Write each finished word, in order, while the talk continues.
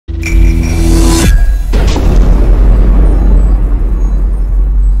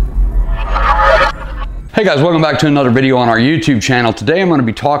Hey guys, welcome back to another video on our YouTube channel. Today I'm going to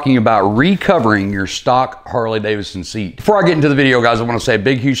be talking about recovering your stock Harley Davidson seat. Before I get into the video, guys, I want to say a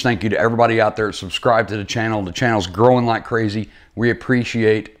big, huge thank you to everybody out there that subscribed to the channel. The channel's growing like crazy. We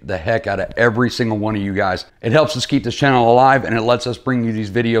appreciate the heck out of every single one of you guys. It helps us keep this channel alive and it lets us bring you these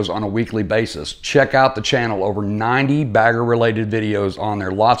videos on a weekly basis. Check out the channel, over 90 bagger related videos on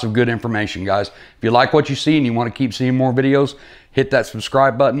there. Lots of good information, guys. If you like what you see and you want to keep seeing more videos, hit that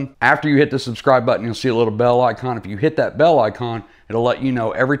subscribe button. After you hit the subscribe button, you'll see a little bell icon. If you hit that bell icon, it'll let you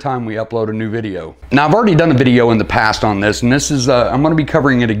know every time we upload a new video. Now, I've already done a video in the past on this, and this is, I'm gonna be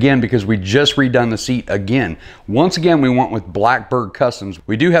covering it again because we just redone the seat again. Once again, we went with Blackbird Customs.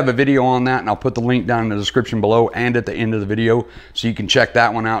 We do have a video on that, and I'll put the link down in the description below and at the end of the video, so you can check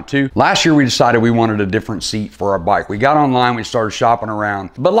that one out too. Last year, we decided we wanted a different seat for our bike. We got online, we started shopping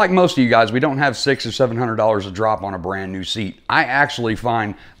around, but like most of you guys, we don't have $600 or $700 to drop on a brand new seat. I actually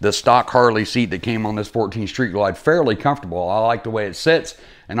find the stock Harley seat that came on this 14 Street Glide fairly comfortable. I like the way it sits,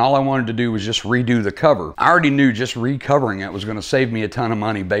 and all I wanted to do was just redo the cover. I already knew just recovering it was going to save me a ton of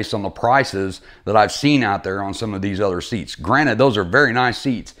money based on the prices that I've seen out there on some of these other seats. Granted, those are very nice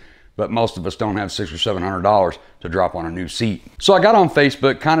seats, but most of us don't have $600 or $700 to drop on a new seat. So I got on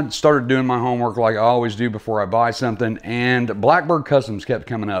Facebook, kind of started doing my homework like I always do before I buy something, and Blackbird Customs kept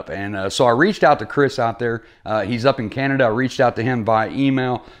coming up. And so I reached out to Chris out there. He's up in Canada. I reached out to him via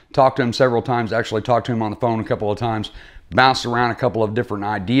email, talked to him several times, actually talked to him on the phone a couple of times, bounced around a couple of different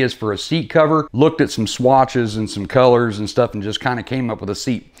ideas for a seat cover, looked at some swatches and some colors and stuff, and just kind of came up with a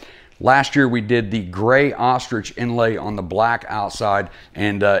seat. Last year we did the gray ostrich inlay on the black outside,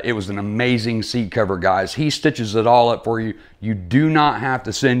 and it was an amazing seat cover, guys. He stitches it all up for you. You do not have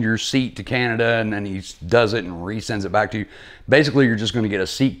to send your seat to Canada and then he does it and resends it back to you. Basically, you're just going to get a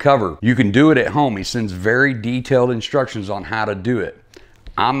seat cover. You can do it at home. He sends very detailed instructions on how to do it.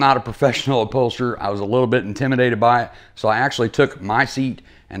 I'm not a professional upholsterer. I was a little bit intimidated by it, so I actually took my seat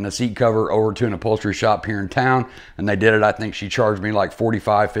and the seat cover over to an upholstery shop here in town, and they did it. I think she charged me like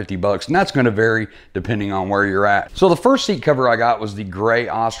 45, 50 bucks, and that's going to vary depending on where you're at. So the first seat cover I got was the gray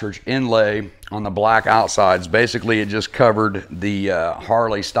ostrich inlay on the black outsides. Basically, it just covered the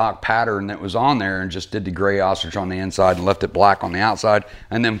Harley stock pattern that was on there and just did the gray ostrich on the inside and left it black on the outside,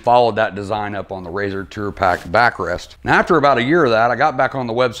 and then followed that design up on the Razor Tour Pack backrest. Now, after about a year of that, I got back on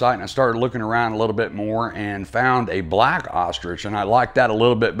the website and I started looking around a little bit more and found a black ostrich, and I liked that a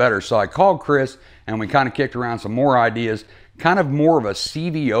little bit better. So I called Chris and we kind of kicked around some more ideas, kind of more of a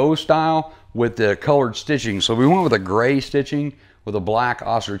CVO style with the colored stitching. So we went with a gray stitching with a black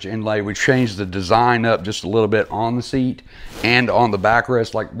ostrich inlay. We changed the design up just a little bit on the seat and on the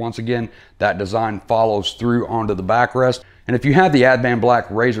backrest. Like, once again, that design follows through onto the backrest. And if you have the Advan Black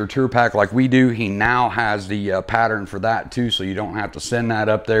Razor Tour Pack like we do, he now has the pattern for that too, so you don't have to send that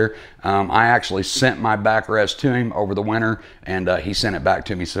up there. I actually sent my backrest to him over the winter, and he sent it back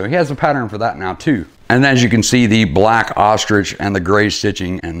to me. So he has a pattern for that now too. And as you can see, the black ostrich and the gray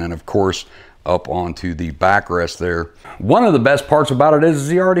stitching, and then of course up onto the backrest there. One of the best parts about it is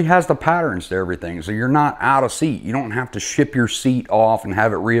he already has the patterns to everything, so you're not out of seat. You don't have to ship your seat off and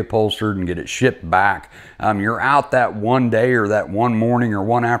have it reupholstered and get it shipped back. You're out that one day or that one morning or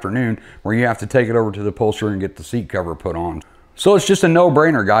one afternoon where you have to take it over to the upholsterer and get the seat cover put on. So it's just a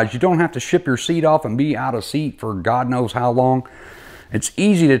no-brainer, guys. You don't have to ship your seat off and be out of seat for God knows how long. It's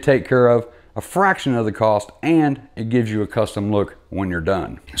easy to take care of, a fraction of the cost, and it gives you a custom look when you're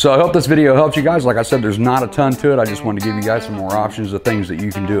done. So I hope this video helps you guys. Like I said, there's not a ton to it. I just wanted to give you guys some more options of things that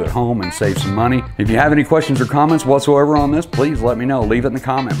you can do at home and save some money. If you have any questions or comments whatsoever on this, please let me know. Leave it in the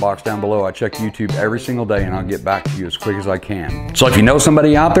comment box down below. I check YouTube every single day and I'll get back to you as quick as I can. So if you know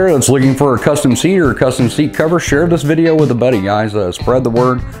somebody out there that's looking for a custom seat or a custom seat cover, share this video with a buddy, guys. Spread the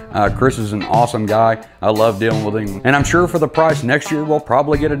word. Chris is an awesome guy. I love dealing with him. And I'm sure for the price next year, we'll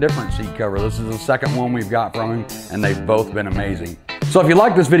probably get a different seat cover. This is the second one we've got from him, and they've both been amazing. So if you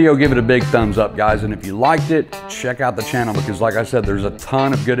liked this video, give it a big thumbs up, guys. And if you liked it, check out the channel, because like I said, there's a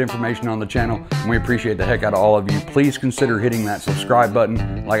ton of good information on the channel, and we appreciate the heck out of all of you. Please consider hitting that subscribe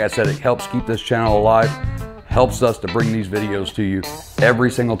button. Like I said, it helps keep this channel alive, helps us to bring these videos to you every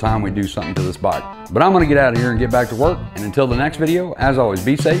single time we do something to this bike. But I'm gonna get out of here and get back to work. And until the next video, as always,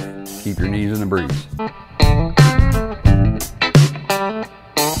 be safe, keep your knees in the breeze.